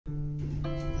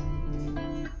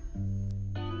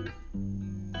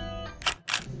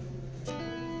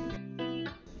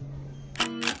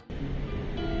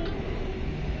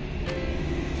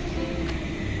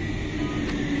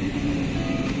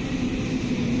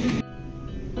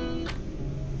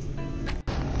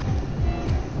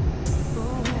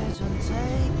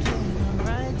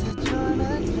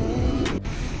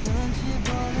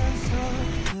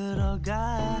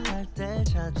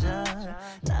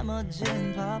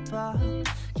바빠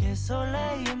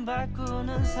개설레임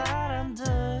바꾸는 사람들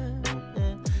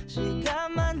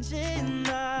시간만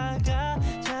지나가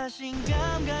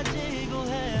자신감 가지고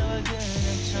해와 그냥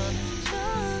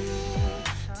천천히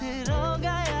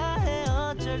들어가야 해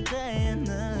어쩔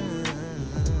때는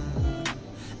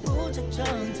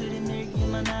무작정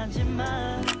들이밀기만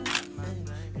하지만.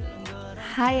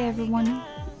 Hi everyone,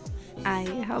 I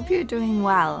hope you're doing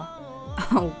well.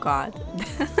 Oh god,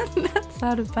 that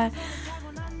sounded bad.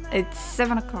 It's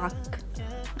 7 o'clock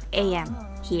a.m.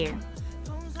 here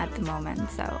at the moment,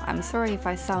 so I'm sorry if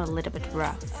I sound a little bit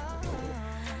rough.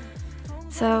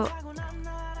 So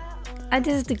I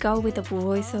decided to go with a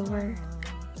voiceover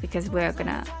because we're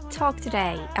gonna talk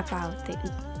today about the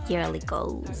yearly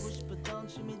goals.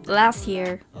 Last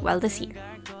year, well this year,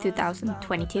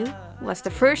 2022, was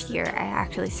the first year I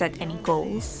actually set any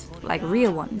goals, like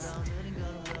real ones.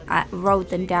 I wrote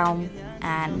them down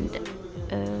and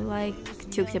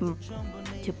took them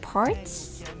to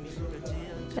parts,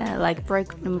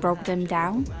 broke them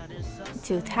down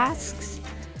to tasks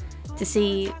to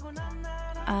see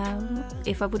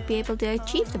if I would be able to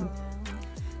achieve them.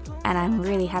 And I'm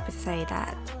really happy to say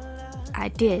that I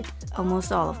did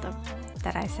almost all of them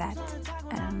that I set.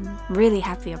 And I'm really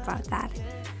happy about that.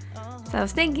 So I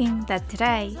was thinking that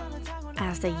today,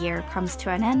 as the year comes to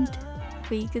an end,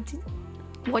 we could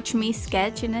watch me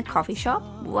sketch in a coffee shop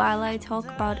while I talk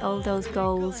about all those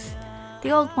goals, the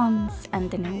old ones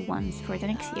and the new ones for the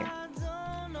next year.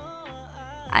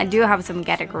 I do have some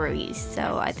categories,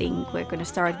 so I think we're gonna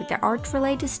start with the art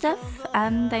related stuff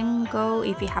and then go,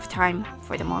 if we have time,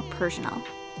 for the more personal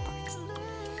parts.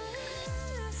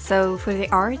 So for the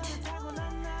art,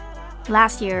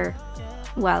 last year,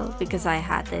 well, because I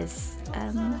had this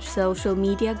social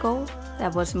media goal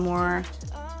that was more,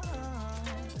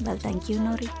 well, thank you,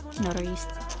 Nori. Nori is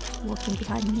walking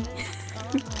behind me.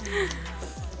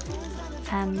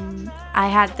 I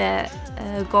had the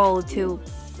goal to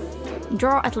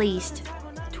draw at least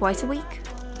twice a week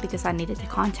because I needed the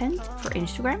content for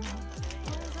Instagram.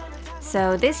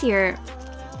 So this year,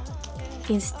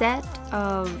 instead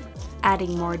of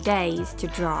adding more days to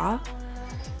draw,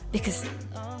 because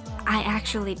I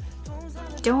actually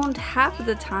don't have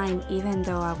the time even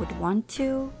though I would want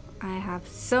to. I have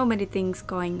so many things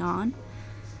going on.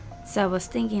 So I was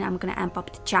thinking I'm gonna amp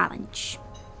up the challenge.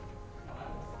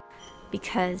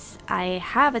 Because I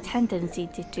have a tendency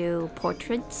to do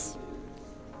portraits.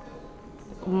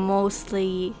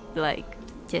 Mostly like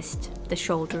just the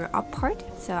shoulder up part.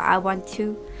 So I want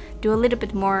to do a little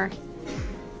bit more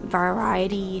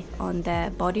variety on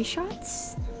the body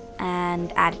shots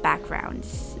and add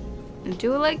backgrounds and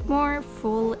do like more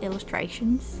full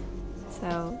illustrations.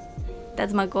 So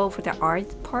that's my goal for the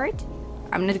art part.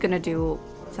 I'm not gonna do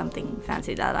something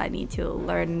fancy that I need to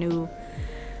learn a new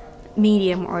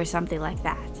medium or something like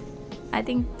that. I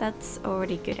think that's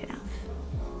already good enough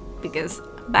because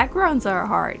backgrounds are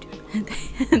hard.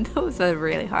 Those are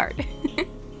really hard.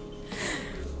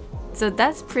 So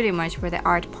that's pretty much for the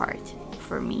art part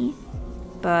for me.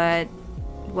 But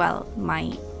well,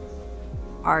 my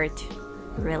art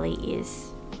really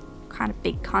is kind of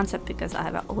big concept because I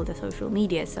have all the social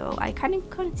media, so I kind of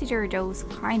consider those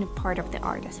kind of part of the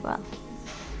art as well.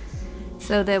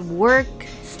 So the work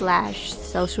 /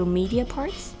 social media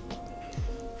parts.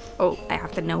 Oh, I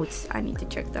have the notes. I need to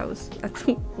check those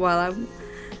while I'm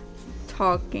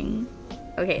talking.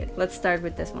 Okay, let's start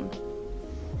with this one.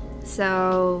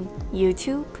 So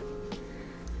YouTube.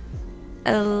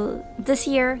 This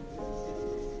year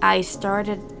I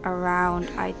started around,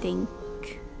 I think,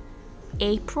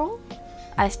 April.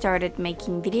 I started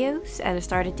making videos and I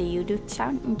started the YouTube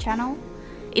channel.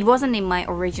 It wasn't in my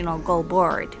original goal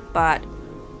board, but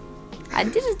I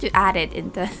decided to add it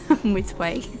in the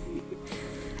midway.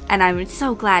 And I'm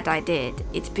so glad I did.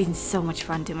 It's been so much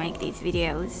fun to make these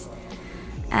videos.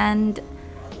 And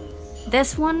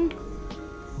this one,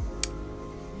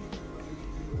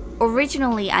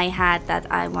 originally I had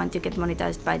that I want to get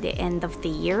monetized by the end of the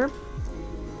year.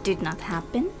 Did not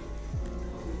happen.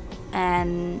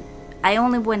 And I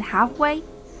only went halfway.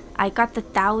 I got the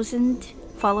 1,000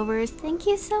 followers. Thank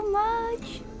you so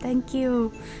much. Thank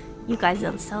you. You guys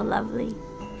are so lovely.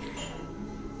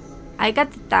 I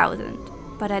got the 1,000,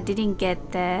 but I didn't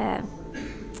get the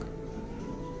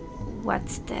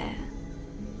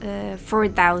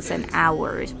 4,000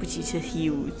 hours, which is a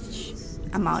huge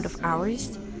amount of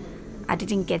hours. I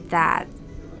didn't get that.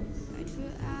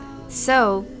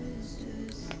 So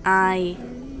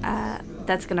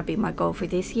that's gonna be my goal for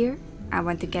this year. I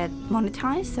want to get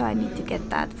monetized, so I need to get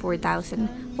that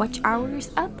 4,000 watch hours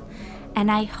up,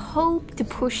 and I hope to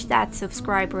push that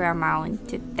subscriber amount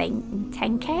to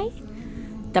 10k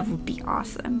That would be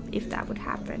awesome if that would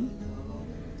happen.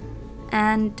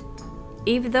 And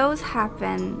if those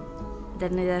happen,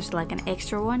 then there's like an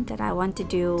extra one that I want to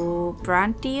do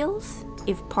brand deals,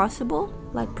 if possible,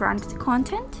 like brand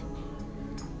content.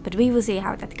 But we will see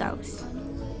how that goes.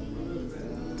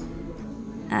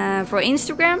 For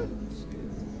Instagram,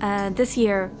 this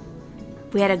year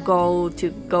we had a goal to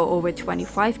go over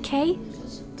 25k,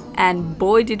 and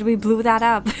boy did we blow that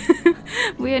up.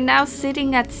 We are now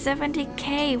sitting at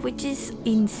 70k, which is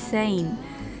insane.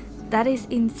 That is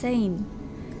insane.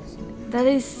 That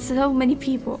is so many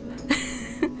people.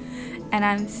 And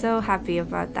I'm so happy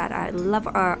about that. I love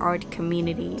our art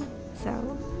community.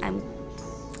 So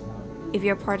if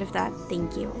you're part of that,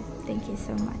 thank you. Thank you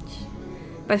so much.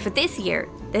 But for this year,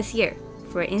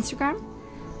 for Instagram,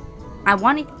 I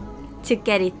wanted to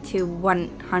get it to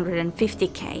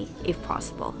 150k if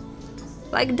possible.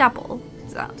 Like double.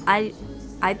 So I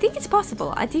think it's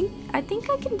possible. I think I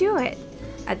can do it.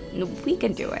 We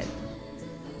can do it.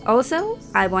 Also,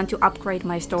 I want to upgrade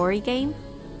my story game.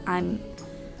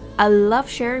 I love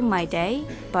sharing my day,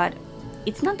 but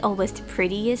it's not always the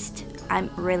prettiest. I'm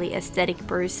a really aesthetic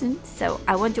person, so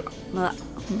I want to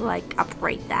like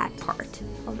upgrade that part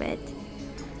of it.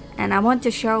 And I want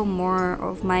to show more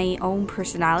of my own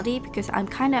personality, because I've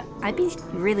been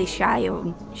really shy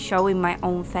on showing my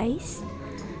own face.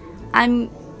 I'm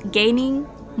gaining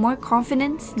more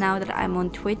confidence now that I'm on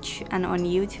Twitch and on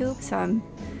YouTube, so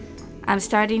I'm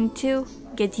starting to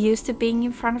get used to being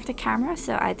in front of the camera,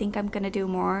 so I think I'm gonna do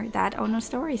more of that on the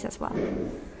stories as well.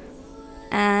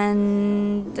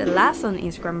 And the last on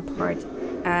Instagram part,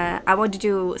 I want to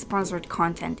do sponsored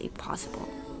content if possible.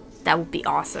 That would be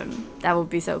awesome. That would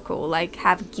be so cool. Like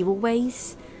have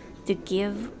giveaways to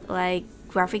give like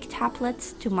graphic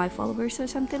tablets to my followers or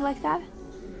something like that.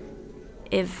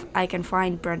 If I can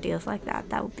find brand deals like that,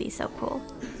 that would be so cool.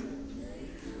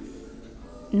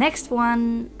 Next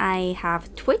one, I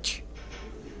have Twitch.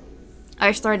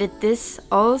 I started this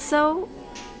also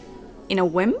in a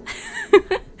whim.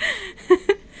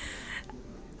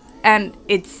 And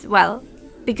it's, well,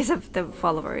 because of the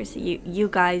followers. You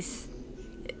guys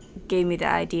gave me the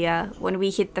idea when we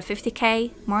hit the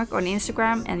 50k mark on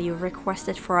Instagram, and you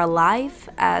requested for a live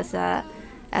as a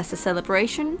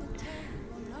celebration.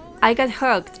 I got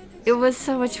hooked. It was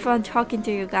so much fun talking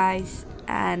to you guys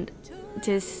and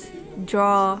just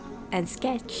draw and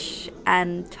sketch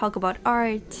and talk about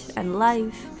art and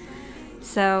life.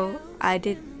 So I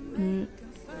did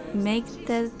make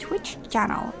the Twitch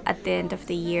channel at the end of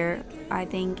the year. I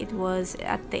think it was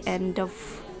at the end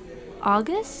of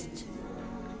August.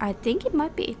 I think it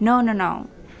might be. No.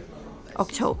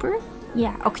 October?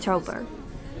 Yeah, October.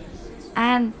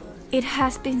 And it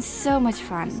has been so much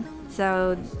fun.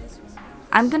 So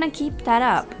I'm gonna keep that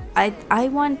up. I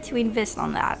want to invest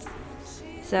on that.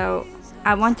 So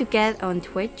I want to get on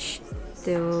Twitch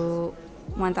to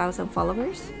 1,000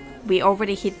 followers. We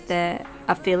already hit the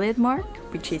affiliate mark,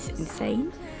 which is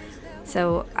insane.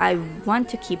 So I want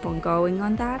to keep on going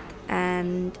on that,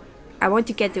 and I want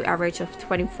to get to average of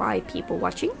 25 people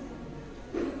watching.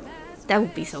 That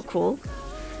would be so cool.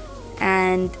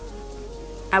 And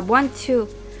I want to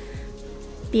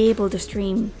be able to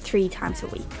stream 3 times a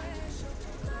week.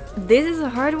 This is a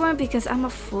hard one because I'm a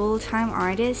full-time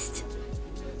artist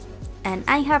and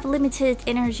I have limited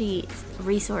energy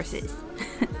resources.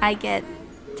 I get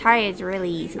tired really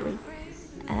easily.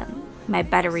 My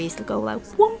batteries go like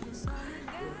whoop.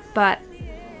 But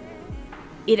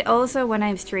it also, when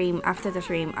I stream, after the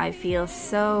stream, I feel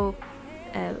so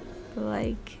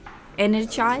like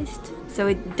energized. So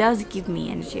it does give me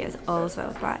energy as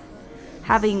also, but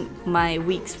having my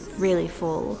weeks really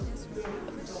full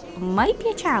might be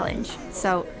a challenge.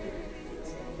 So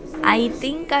I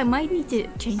think I might need to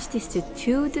change this to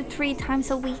 2 to 3 times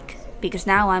a week, because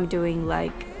now I'm doing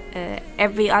like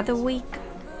every other week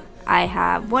I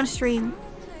have 1 stream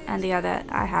and the other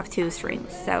I have 2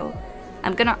 streams. So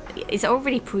it's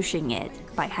already pushing it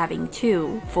by having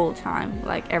 2 full-time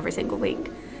like every single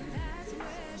week.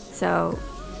 So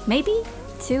maybe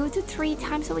 2 to 3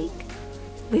 times a week.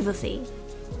 We will see.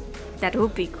 That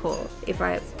would be cool if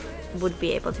I would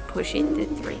be able to push it to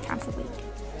 3 times a week.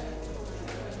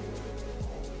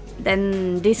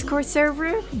 Then Discord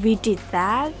server, we did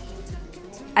that.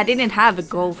 I didn't have a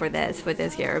goal for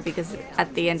this year, because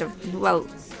at the end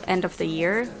of the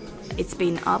year, it's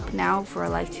been up now for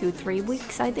like 2-3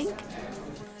 weeks, I think.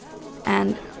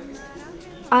 And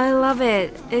I love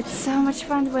it. It's so much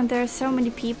fun when there are so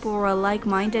many people who are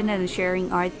like-minded and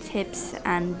sharing art tips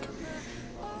and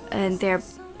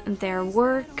their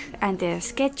work and their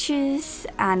sketches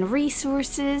and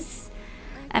resources,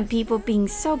 and people being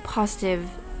so positive.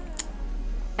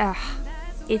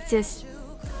 it's just,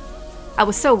 I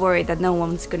was so worried that no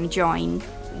one's gonna join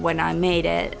when I made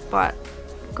it, but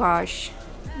gosh,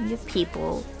 you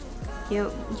people,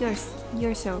 you're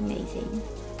so amazing.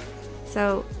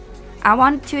 So I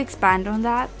wanted to expand on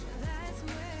that.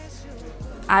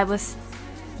 I was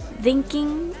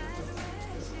thinking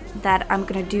that I'm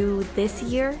gonna do this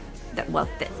year,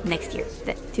 next year,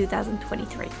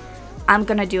 2023. I'm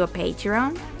gonna do a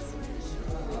Patreon,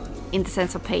 in the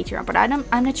sense of Patreon, but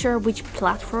I'm not sure which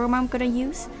platform I'm gonna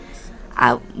use.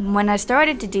 When I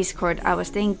started the Discord, I was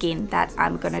thinking that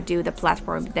I'm gonna do the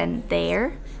platform then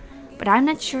there, but I'm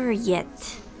not sure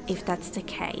yet if that's the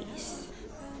case.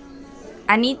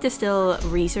 I need to still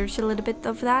research a little bit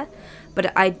of that,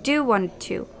 but I do want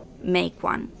to make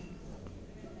one.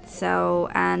 So,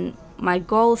 and my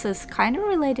goals is kind of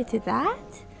related to that.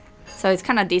 So it's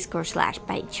kind of Discord /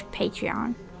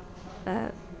 Patreon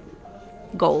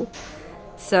goal.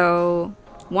 So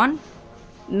 1,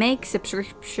 make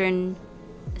subscription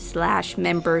 /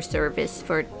 member service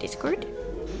for Discord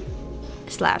 /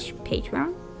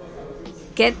 Patreon.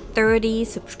 Get 30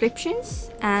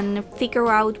 subscriptions and figure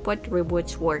out what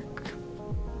rewards work.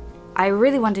 I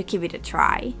really want to give it a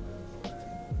try,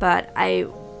 but I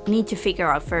need to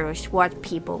figure out first what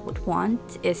people would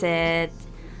want. Is it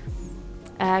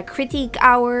a critique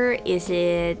hour? Is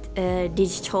it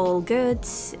digital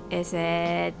goods? Is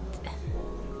it,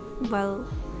 well,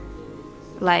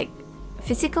 like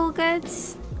physical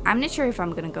goods? I'm not sure if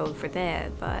I'm gonna go for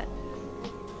that,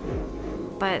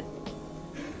 but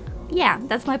yeah,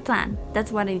 that's my plan.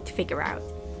 That's what I need to figure out.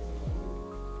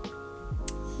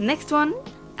 Next one,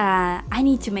 I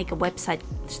need to make a website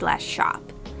 / shop.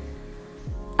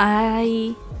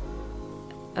 I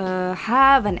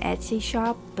have an Etsy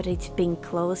shop, but it's been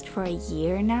closed for a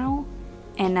year now,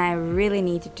 and I really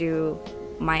need to do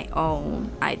my own,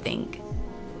 I think,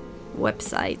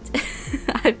 website.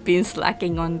 I've been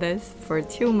slacking on this for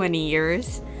too many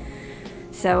years,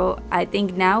 so I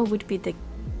think now would be the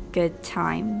good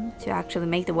time to actually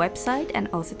make the website and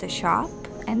also the shop,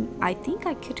 and I think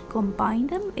I could combine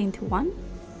them into one.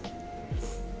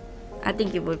 I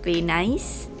think it would be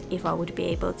nice if I would be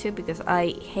able to, because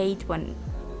I hate when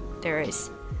there is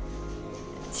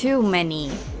too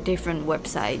many different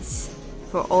websites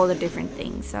for all the different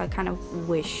things. So I kind of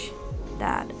wish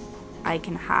that I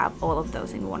can have all of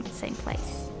those in one same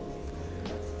place.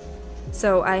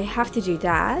 So I have to do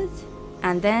that.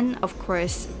 And then, of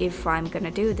course, if I'm gonna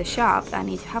do the shop, I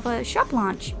need to have a shop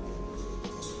launch.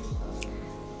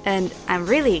 And I'm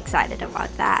really excited about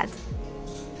that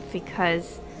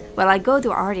because, well, I go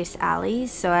to Artist Alley,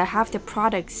 so I have the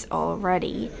products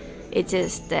already. It's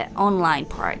just the online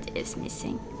part is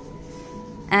missing.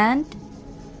 And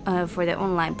for the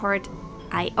online part,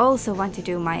 I also want to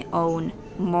do my own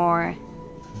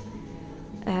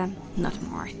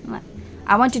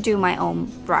I want to do my own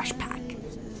brush pack.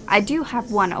 I do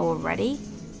have one already,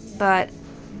 but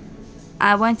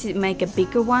I want to make a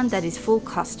bigger one that is full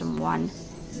custom one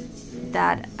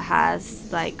that has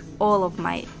like all of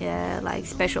my like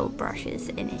special brushes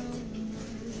in it,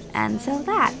 and sell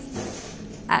that.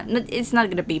 It's not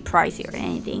gonna be pricey or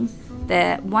anything.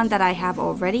 The one that I have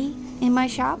already in my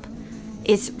shop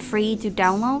is free to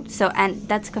download, so, and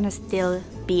that's gonna still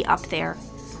be up there.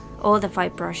 All the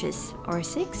 5 brushes or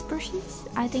 6 brushes,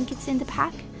 I think it's in the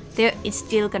pack. It's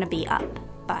still gonna be up,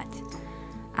 but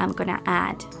I'm gonna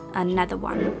add another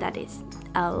one that is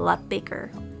a lot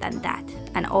bigger than that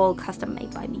and all custom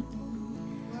made by me.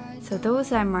 So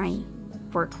those are my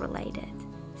work related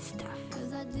stuff.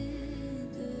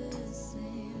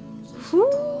 Whew.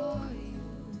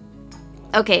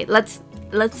 Okay, let's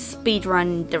speed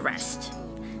run the rest.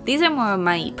 These are more of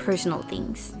my personal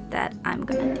things that I'm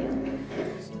gonna do.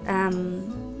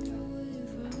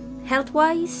 Health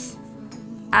wise,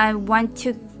 I want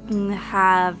to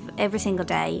have every single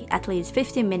day at least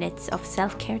 15 minutes of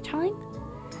self-care time.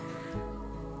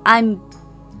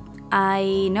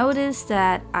 I noticed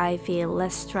that I feel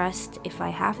less stressed if I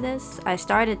have this. I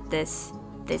started this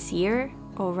year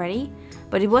already,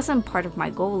 but it wasn't part of my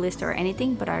goal list or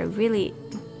anything, but I really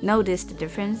noticed the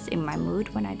difference in my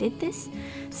mood when I did this.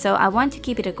 So I want to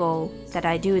keep it a goal that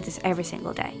I do this every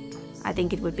single day. I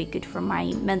think it would be good for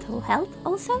my mental health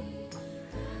also.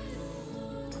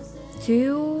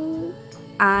 2,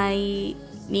 I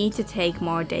need to take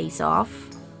more days off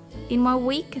in my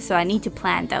week, so I need to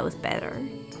plan those better.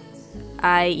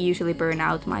 I usually burn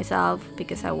out myself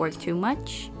because I work too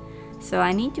much, so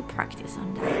I need to practice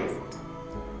on that.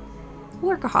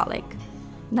 Workaholic,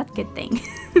 not good thing.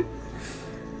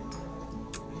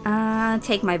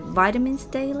 Take my vitamins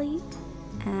daily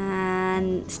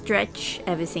and stretch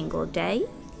every single day.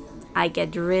 I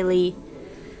get really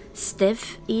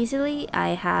stiff easily. I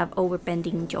have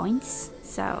overbending joints,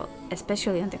 so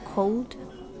especially on the cold,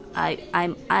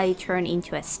 I turn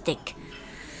into a stick.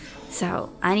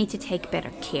 So I need to take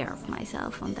better care of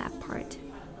myself on that part.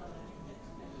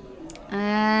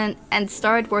 And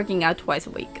start working out twice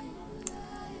a week.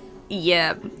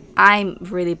 Yeah, I'm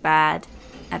really bad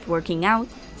at working out,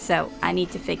 so I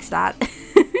need to fix that.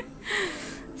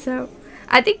 So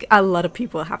I think a lot of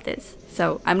people have this,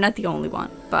 so I'm not the only one,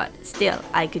 but still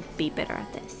I could be better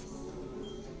at this.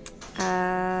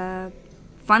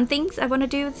 Fun things I want to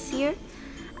do this year.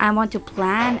 I want to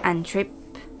plan and trip.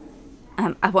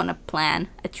 I want to plan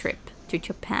a trip to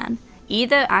Japan.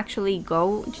 Either actually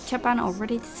go to Japan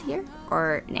already this year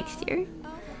or next year.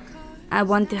 I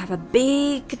want to have a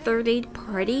big 30th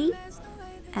party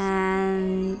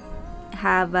and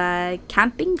have a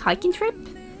camping, hiking trip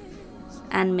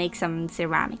and make some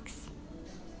ceramics.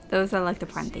 Those are like the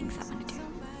fun things I want to do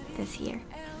this year.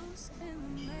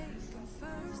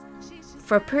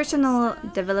 For personal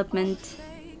development,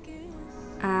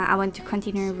 I want to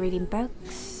continue reading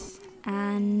books,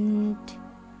 and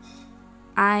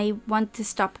I want to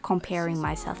stop comparing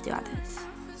myself to others.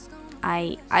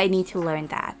 I need to learn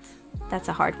that. That's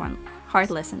a hard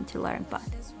lesson to learn, but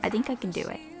I think I can do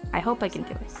it. I hope I can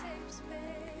do it.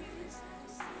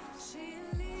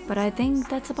 But I think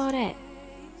that's about it.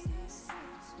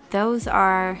 Those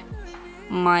are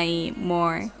my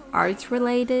more arts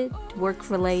related, work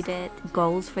related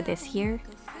goals for this year.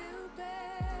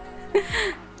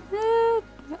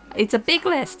 It's a big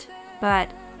list, but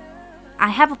I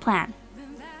have a plan,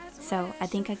 so I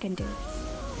think I can do it.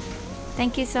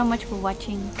 Thank you so much for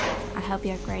watching. I hope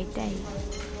you have a great day.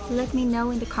 Let me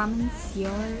know in the comments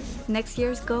your next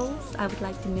year's goals. I would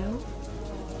like to know.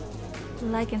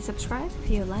 Like and subscribe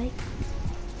if you like,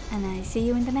 and I see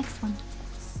you in the next one.